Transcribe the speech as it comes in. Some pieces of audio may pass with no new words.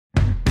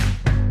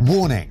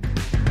Warning: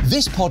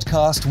 this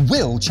podcast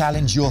will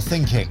challenge your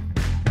thinking.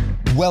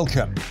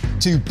 Welcome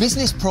to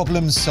Business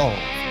Problems Solved.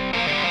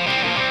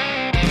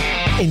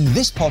 In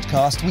this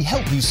podcast, we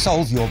help you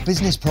solve your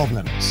business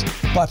problems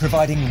by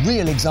providing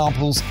real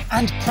examples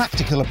and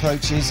practical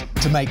approaches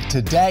to make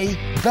today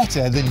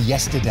better than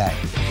yesterday.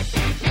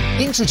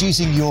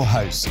 Introducing your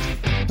host,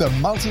 the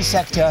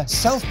multi-sector,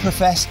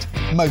 self-professed,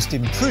 most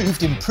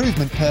improved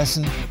improvement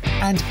person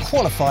and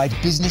qualified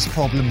business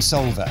problem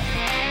solver,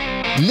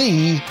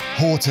 Lee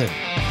Horton.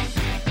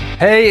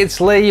 Hey, it's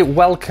Lee.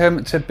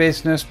 Welcome to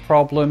Business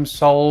Problem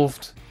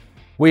Solved.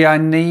 We are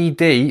knee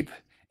deep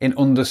in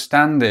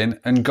understanding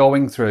and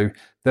going through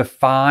the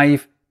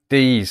 5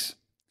 Ds.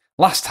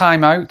 Last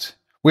time out,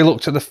 we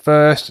looked at the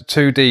first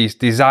 2 Ds,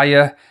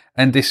 desire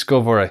and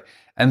discovery.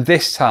 And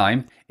this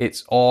time,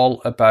 it's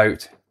all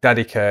about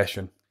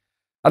dedication.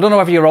 I don't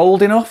know if you're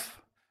old enough,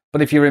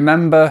 but if you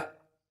remember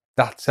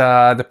that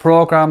the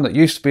programme that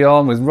used to be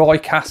on with Roy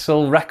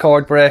Castle,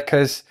 Record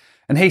Breakers,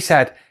 and he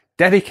said,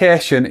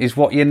 dedication is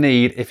what you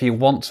need if you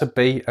want to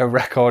be a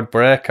record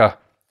breaker.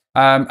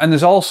 And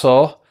there's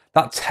also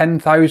that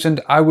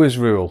 10,000 hours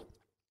rule.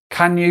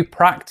 Can you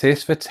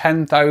practice for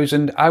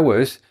 10,000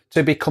 hours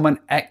to become an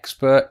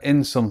expert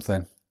in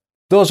something?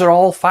 Those are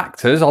all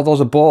factors, or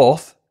those are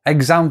both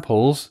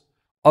examples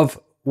of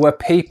where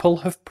people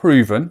have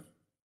proven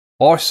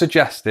or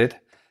suggested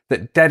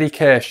that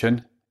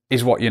dedication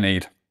is what you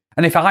need.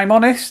 And if I'm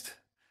honest,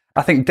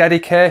 I think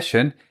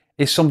dedication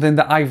is something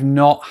that I've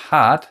not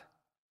had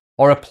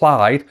or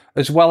applied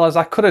as well as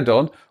I could have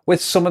done with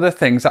some of the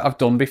things that I've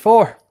done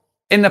before.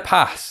 In the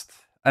past,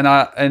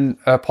 and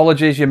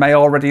apologies, you may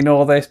already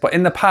know this, but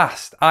in the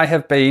past, I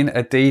have been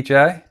a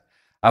DJ.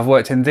 I've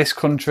worked in this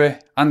country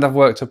and I've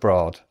worked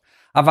abroad.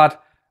 I've had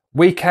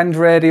weekend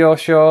radio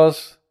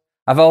shows.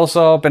 I've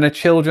also been a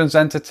children's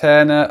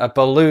entertainer, a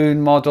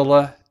balloon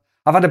modeler.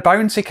 I've had a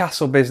bouncy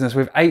castle business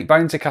with 8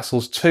 bouncy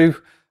castles,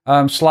 2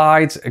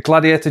 slides, a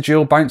gladiator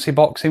duel, bouncy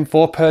boxing,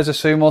 4 pairs of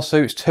sumo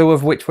suits, 2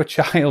 of which were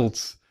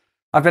child's.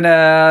 I've been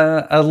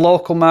a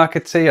local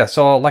marketeer,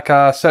 so like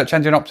a search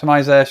engine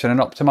optimization and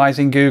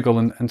optimizing Google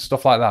and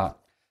stuff like that.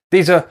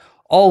 These are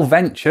all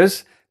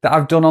ventures that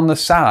I've done on the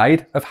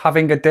side of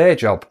having a day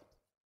job.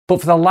 But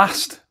for the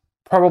last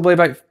probably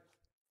about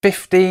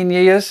 15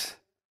 years,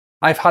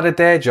 I've had a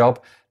day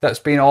job that's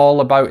been all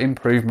about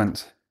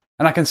improvement.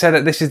 And I can say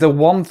that this is the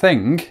one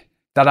thing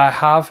that I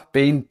have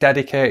been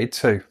dedicated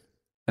to.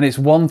 And it's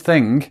one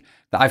thing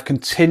that I've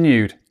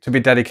continued to be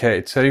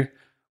dedicated to,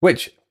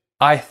 which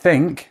I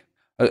think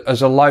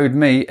has allowed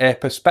me a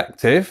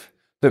perspective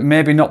that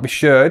maybe not be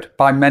shared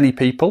by many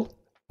people.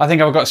 I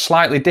think I've got a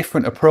slightly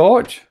different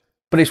approach,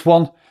 but it's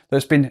one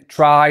that's been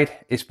tried,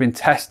 it's been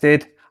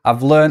tested,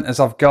 I've learned as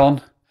I've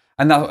gone,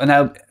 and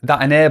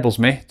that enables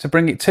me to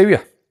bring it to you.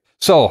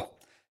 So,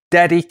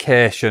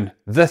 dedication,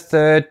 the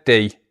 3rd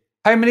D.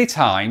 How many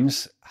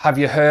times have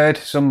you heard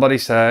somebody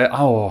say,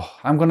 oh,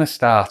 I'm going to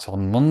start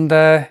on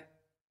Monday,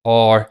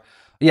 or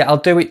yeah, I'll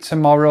do it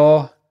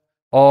tomorrow,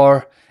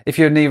 or if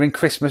you're nearing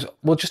Christmas,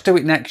 we'll just do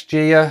it next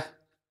year.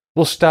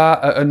 We'll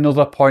start at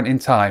another point in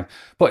time.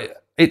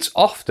 But it's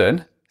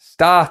often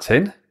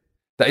starting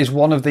that is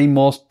one of the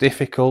most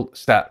difficult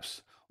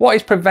steps. What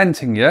is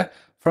preventing you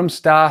from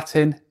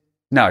starting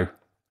now?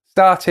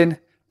 Starting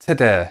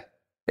today.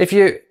 If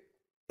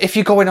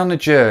you're going on a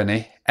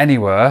journey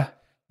anywhere,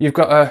 you've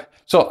got to.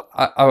 So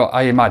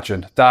I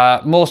imagine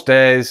that most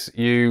days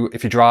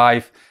if you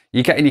drive,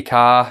 you get in your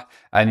car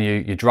and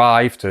you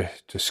drive to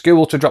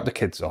school to drop the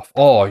kids off,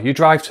 or you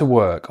drive to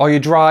work, or you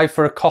drive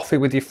for a coffee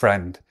with your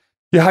friend.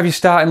 You have your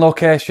starting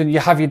location, you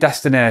have your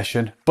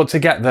destination, but to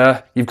get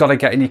there, you've got to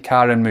get in your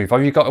car and move,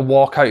 or you've got to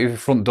walk out of your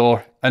front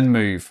door and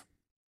move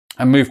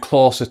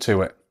closer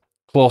to it,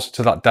 closer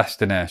to that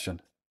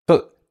destination.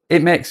 So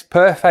it makes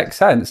perfect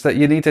sense that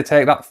you need to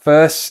take that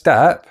first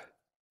step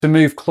to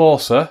move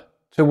closer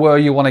to where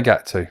you want to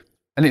get to.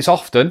 And it's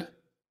often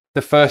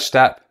the first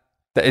step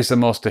that is the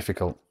most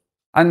difficult.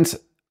 And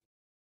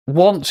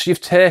once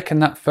you've taken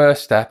that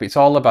first step, it's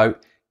all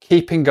about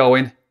keeping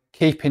going,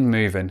 keeping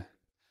moving.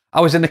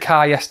 I was in the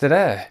car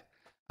yesterday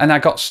and I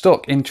got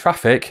stuck in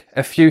traffic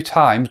a few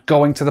times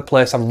going to the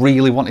place I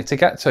really wanted to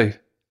get to.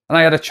 And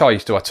I had a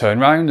choice. Do I turn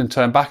round and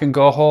turn back and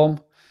go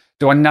home?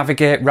 Do I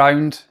navigate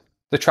round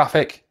the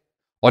traffic?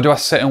 Or do I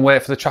sit and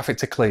wait for the traffic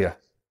to clear?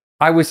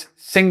 I was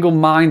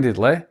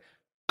single-mindedly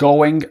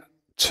going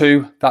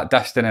to that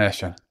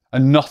destination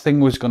and nothing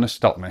was going to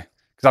stop me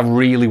because I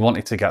really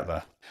wanted to get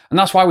there. And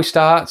that's why we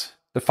start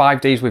the 5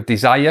 Ds with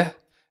desire,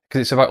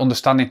 because it's about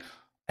understanding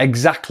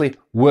exactly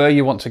where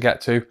you want to get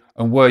to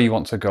and where you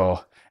want to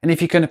go. And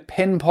if you can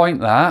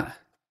pinpoint that,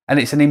 and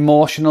it's an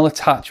emotional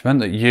attachment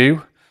that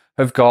you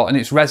have got and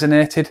it's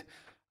resonated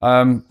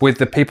with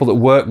the people that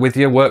work with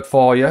you, work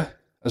for you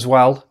as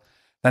well,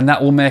 then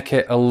that will make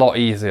it a lot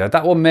easier.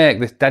 That will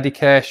make this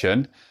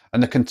dedication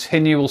and the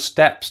continual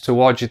steps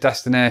towards your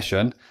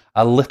destination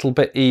a little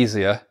bit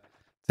easier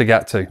to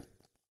get to.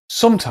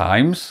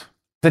 Sometimes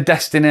the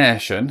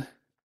destination,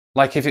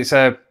 like if it's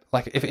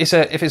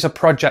a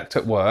project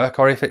at work,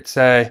 or if it's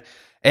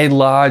a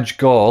large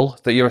goal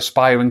that you're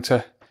aspiring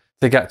to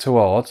get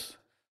towards,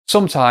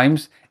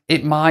 sometimes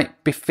it might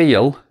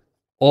feel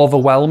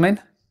overwhelming.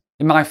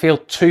 It might feel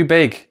too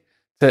big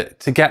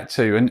to get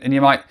to, and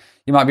you might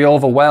be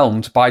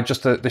overwhelmed by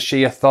just the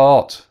sheer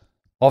thought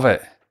of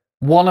it.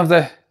 One of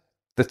the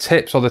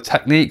tips or the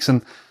techniques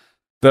and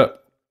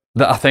that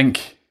I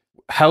think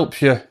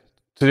helps you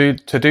to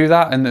do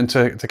that and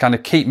to kind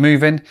of keep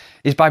moving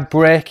is by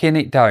breaking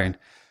it down.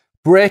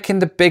 Breaking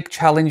the big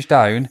challenge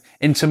down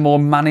into more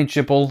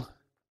manageable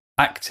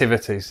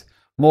activities,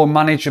 more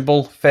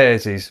manageable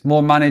phases,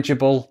 more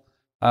manageable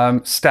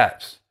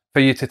steps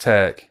for you to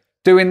take.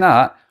 Doing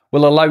that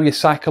will allow you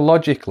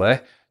psychologically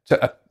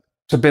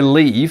to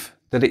believe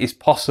that it is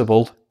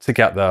possible to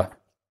get there.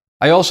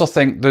 I also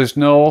think there's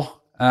no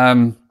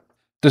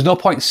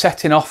point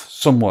setting off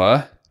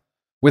somewhere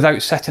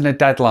without setting a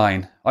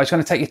deadline. It's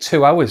going to take you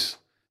 2 hours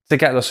to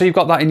get there. So you've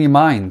got that in your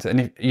mind,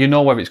 and if you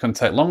know whether it's going to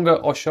take longer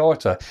or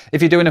shorter.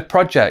 If you're doing a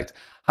project,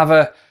 have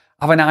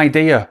an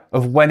idea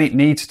of when it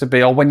needs to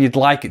be or when you'd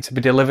like it to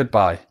be delivered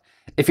by.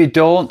 If you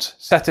don't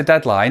set a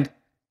deadline,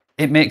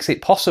 it makes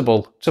it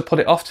possible to put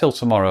it off till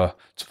tomorrow,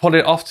 to put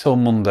it off till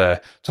Monday,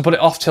 to put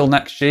it off till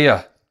next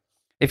year.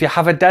 If you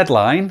have a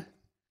deadline,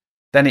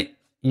 then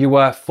you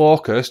are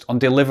focused on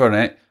delivering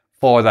it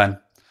for then.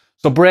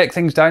 So break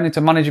things down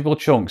into manageable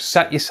chunks,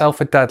 set yourself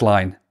a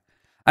deadline,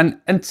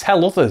 and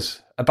tell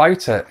others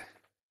about it,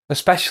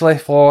 especially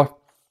for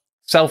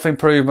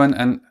self-improvement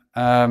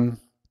and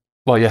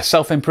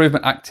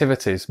self-improvement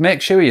activities.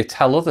 Make sure you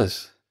tell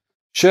others.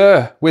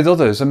 Share with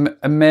others and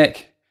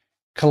make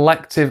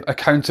collective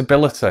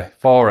accountability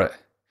for it.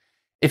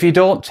 If you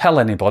don't tell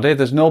anybody,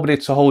 there's nobody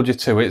to hold you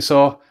to it.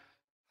 So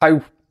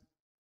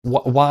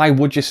why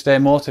would you stay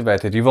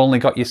motivated? You've only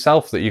got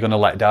yourself that you're going to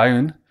let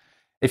down.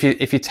 If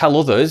you tell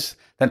others,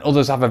 then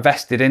others have a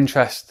vested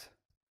interest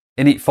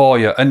in it for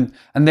you, and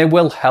they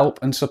will help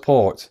and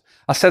support.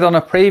 I said on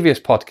a previous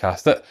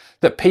podcast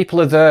that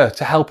people are there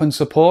to help and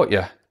support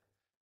you.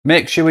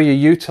 Make sure you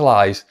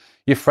utilise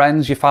your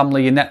friends, your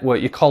family, your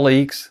network, your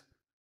colleagues,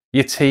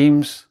 your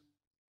teams,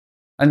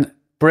 and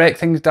break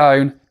things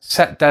down,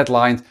 set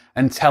deadlines,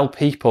 and tell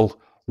people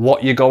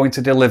what you're going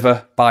to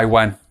deliver by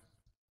when.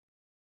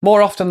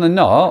 More often than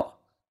not,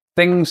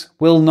 things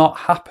will not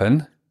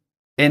happen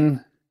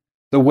in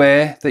the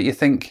way that you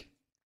think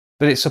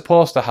that it's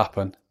supposed to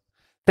happen.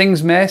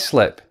 Things may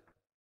slip,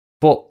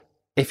 but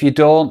if you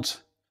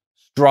don't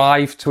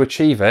strive to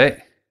achieve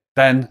it,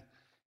 then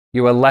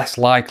you are less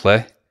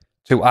likely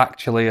to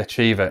actually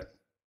achieve it.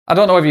 I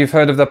don't know if you've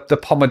heard of the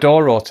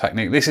Pomodoro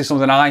technique. This is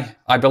something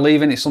I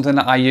believe in. It's something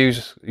that I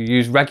use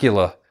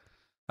regular.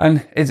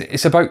 And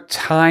it's about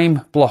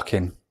time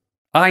blocking.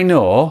 I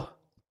know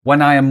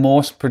when I am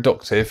most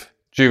productive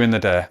during the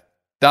day.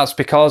 That's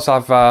because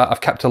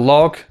I've kept a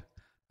log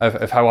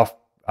of how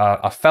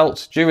I've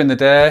felt during the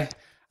day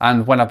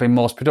and when I've been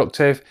most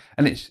productive.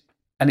 And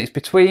it's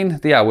between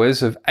the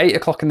hours of 8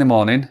 o'clock in the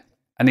morning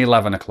and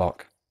 11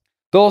 o'clock.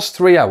 Those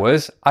 3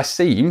 hours, I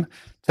seem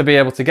to be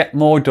able to get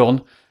more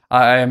done.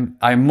 I'm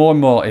more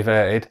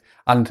motivated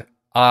and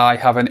I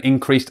have an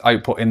increased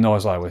output in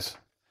those hours.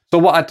 So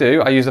what I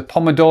do, I use a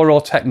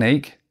Pomodoro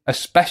technique,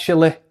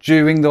 especially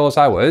during those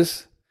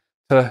hours,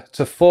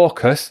 to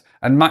focus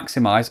and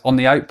maximise on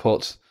the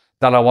outputs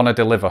that I want to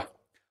deliver.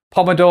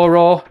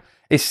 Pomodoro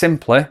is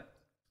simply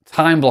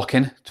time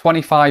blocking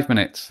 25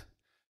 minutes,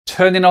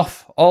 turning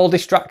off all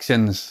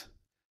distractions.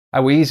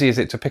 How easy is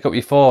it to pick up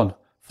your phone,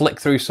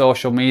 flick through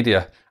social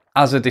media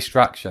as a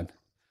distraction?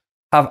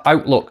 Have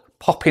Outlook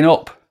popping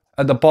up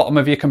at the bottom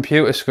of your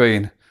computer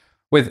screen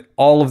with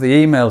all of the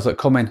emails that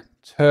come in.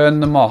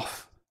 Turn them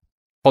off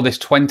for this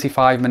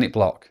 25-minute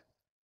block.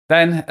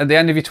 Then at the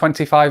end of your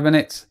 25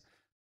 minutes,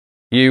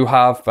 you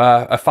have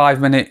a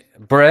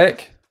 5-minute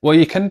break where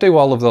you can do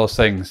all of those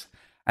things.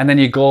 And then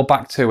you go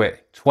back to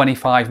it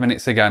 25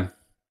 minutes again.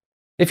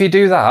 If you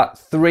do that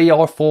 3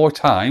 or 4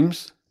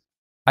 times,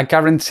 I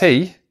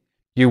guarantee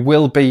you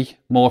will be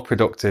more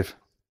productive.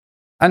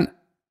 And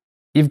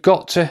you've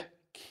got to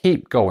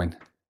keep going.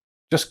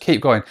 Just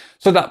keep going.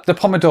 So that the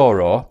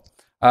Pomodoro,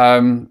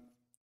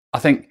 I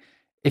think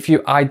if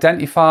you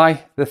identify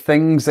the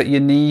things that you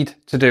need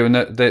to do and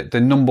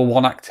the number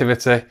one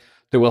activity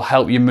that will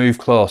help you move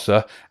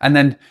closer, and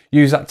then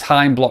use that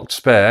time blocked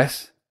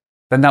space,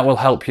 then that will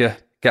help you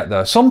get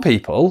there. Some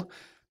people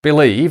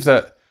believe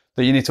that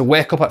you need to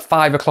wake up at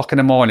 5 o'clock in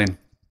the morning.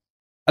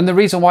 And the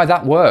reason why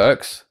that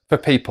works for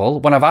people,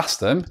 when I've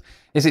asked them,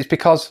 is it's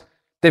because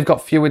they've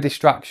got fewer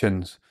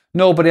distractions.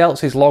 Nobody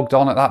else is logged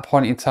on at that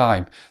point in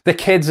time. The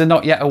kids are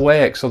not yet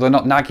awake, so they're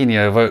not nagging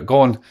you over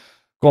go and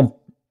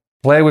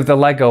play with the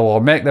Lego or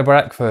make their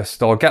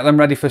breakfast or get them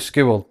ready for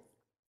school.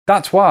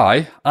 That's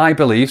why I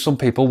believe some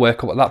people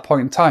wake up at that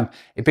point in time,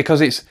 because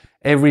it's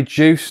a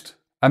reduced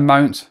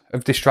amount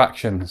of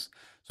distractions.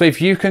 So if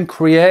you can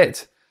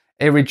create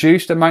a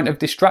reduced amount of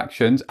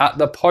distractions at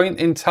the point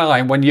in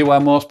time when you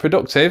are most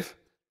productive,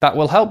 that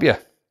will help you.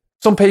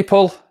 Some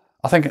people,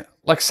 I think,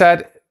 like I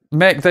said,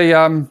 make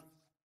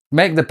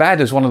the bed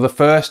as one of the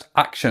first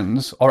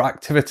actions or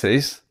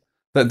activities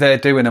that they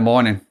do in the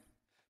morning,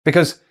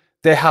 because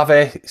they have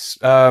a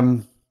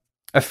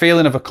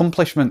feeling of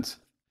accomplishment.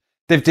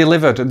 They've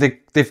delivered.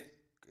 They've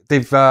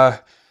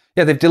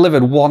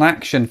delivered one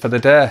action for the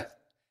day.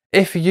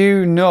 If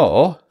you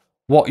know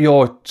what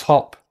your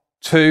top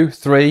 2,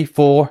 3,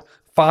 4,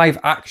 5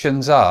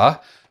 actions are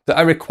that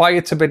are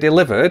required to be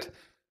delivered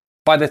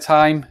by the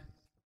time,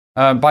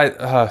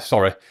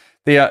 the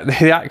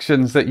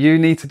actions that you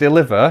need to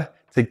deliver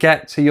to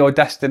get to your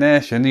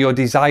destination, your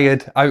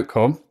desired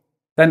outcome,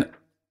 then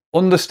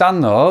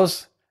understand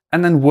those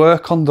and then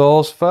work on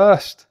those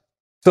first.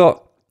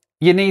 So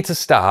you need to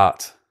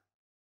start.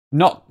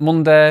 Not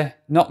Monday,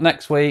 not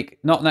next week,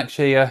 not next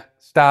year.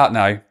 Start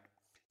now.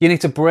 You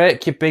need to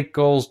break your big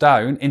goals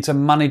down into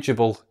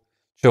manageable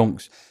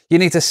chunks. You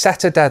need to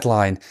set a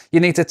deadline. You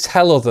need to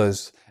tell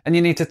others, and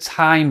you need to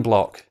time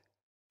block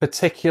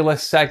particular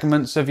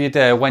segments of your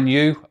day when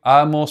you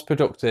are most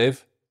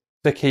productive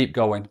to keep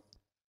going.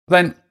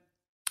 Then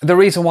the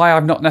reason why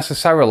I've not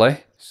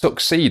necessarily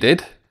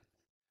succeeded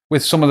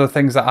with some of the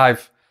things that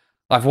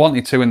I've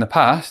wanted to in the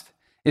past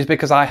is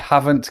because I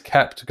haven't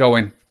kept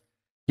going.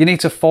 You need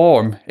to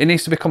form, it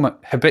needs to become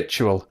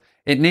habitual.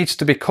 It needs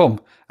to become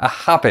a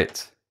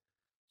habit,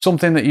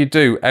 something that you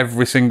do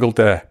every single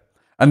day.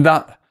 And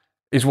that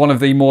is one of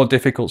the more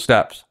difficult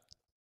steps.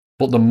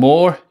 But the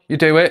more you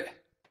do it,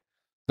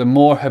 the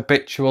more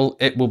habitual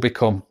it will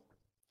become.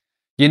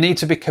 You need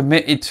to be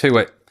committed to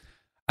it.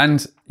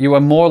 And you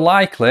are more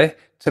likely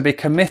to be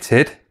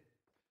committed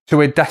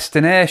to a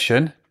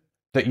destination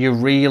that you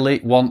really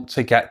want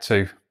to get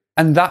to.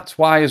 And that's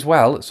why as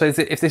well, so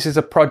if this is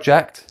a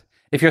project,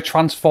 if you're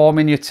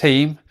transforming your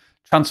team,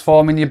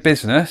 transforming your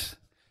business,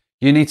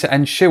 you need to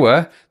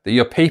ensure that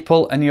your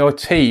people and your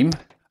team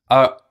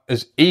are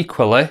as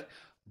equally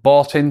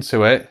bought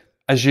into it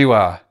as you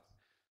are.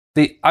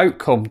 The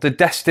outcome, the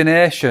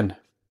destination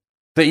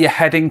that you're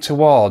heading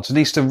towards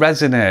needs to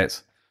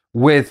resonate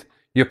with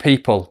your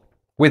people,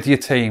 with your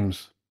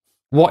teams.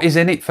 What is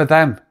in it for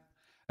them?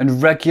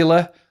 And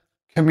regular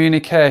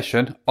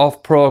communication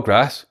of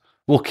progress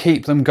will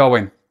keep them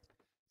going.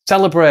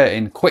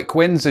 Celebrating quick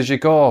wins as you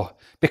go.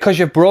 Because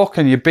you've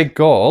broken your big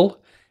goal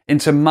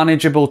into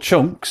manageable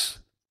chunks,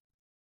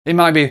 it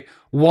might be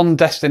one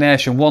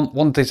destination,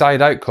 one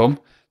desired outcome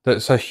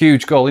that's a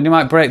huge goal, and you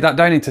might break that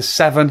down into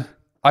 7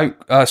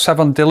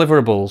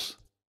 deliverables.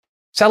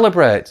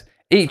 Celebrate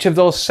each of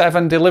those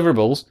 7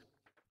 deliverables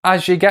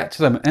as you get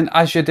to them and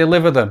as you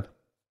deliver them.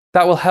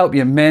 That will help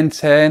you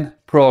maintain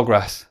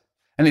progress.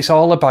 And it's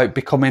all about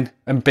becoming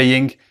and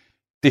being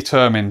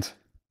determined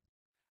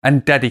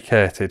and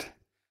dedicated.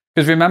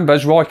 Because remember,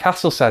 as Roy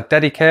Castle said,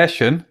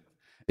 dedication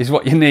is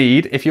what you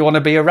need if you want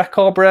to be a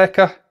record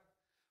breaker.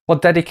 Well,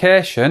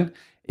 dedication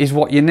is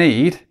what you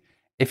need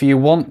if you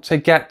want to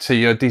get to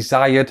your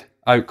desired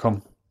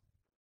outcome.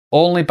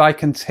 Only by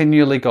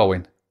continually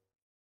going.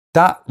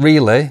 That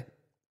really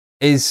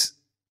is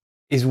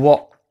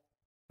what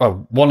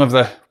one of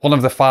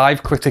the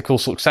 5 critical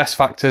success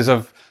factors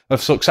of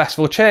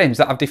successful change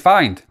that I've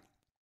defined.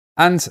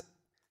 And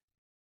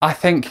I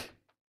think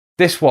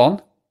this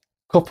one,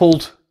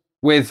 coupled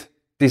with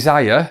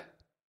desire,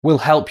 will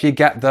help you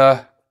get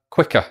there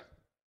quicker.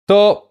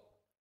 So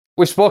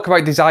we spoke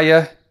about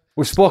desire,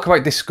 we spoke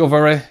about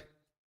discovery.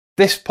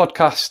 This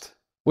podcast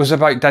was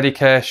about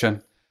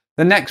dedication.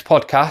 The next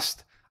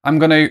podcast, I'm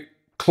going to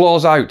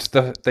close out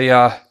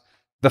the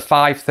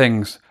 5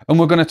 things, and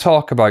we're going to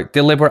talk about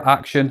deliberate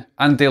action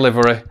and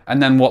delivery,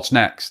 and then what's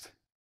next.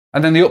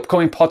 And then the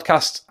upcoming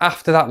podcasts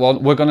after that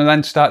one, we're going to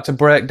then start to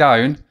break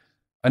down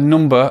a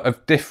number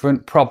of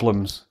different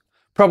problems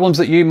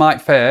that you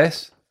might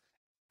face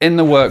in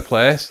the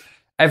workplace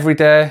every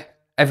day,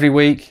 every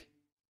week,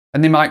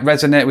 and they might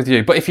resonate with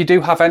you. But if you do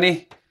have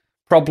any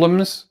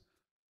problems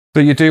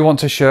that you do want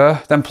to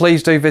share, then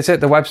please do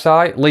visit the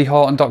website,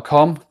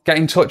 leehorton.com. Get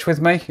in touch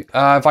with me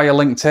via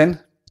LinkedIn,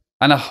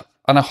 and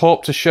I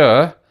hope to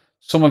share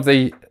some of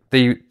the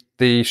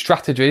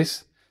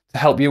strategies to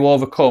help you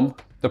overcome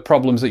the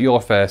problems that you're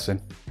facing.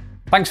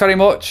 Thanks very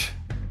much.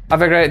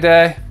 Have a great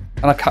day,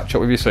 and I'll catch up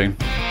with you soon.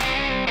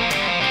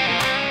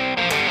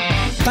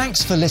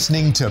 Thanks for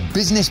listening to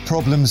Business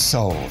Problems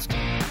Solved.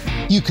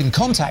 You can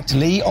contact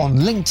Lee on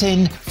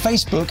LinkedIn,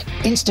 Facebook,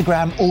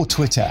 Instagram, or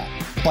Twitter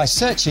by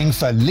searching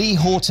for Lee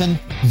Horton,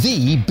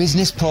 the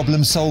Business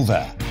Problem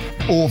Solver,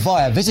 or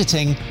via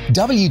visiting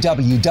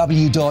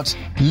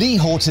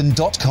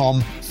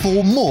www.leehorton.com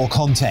for more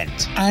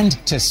content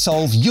and to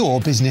solve your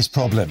business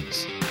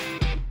problems.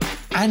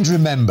 And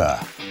remember,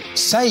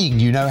 saying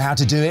you know how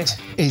to do it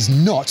is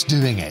not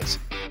doing it.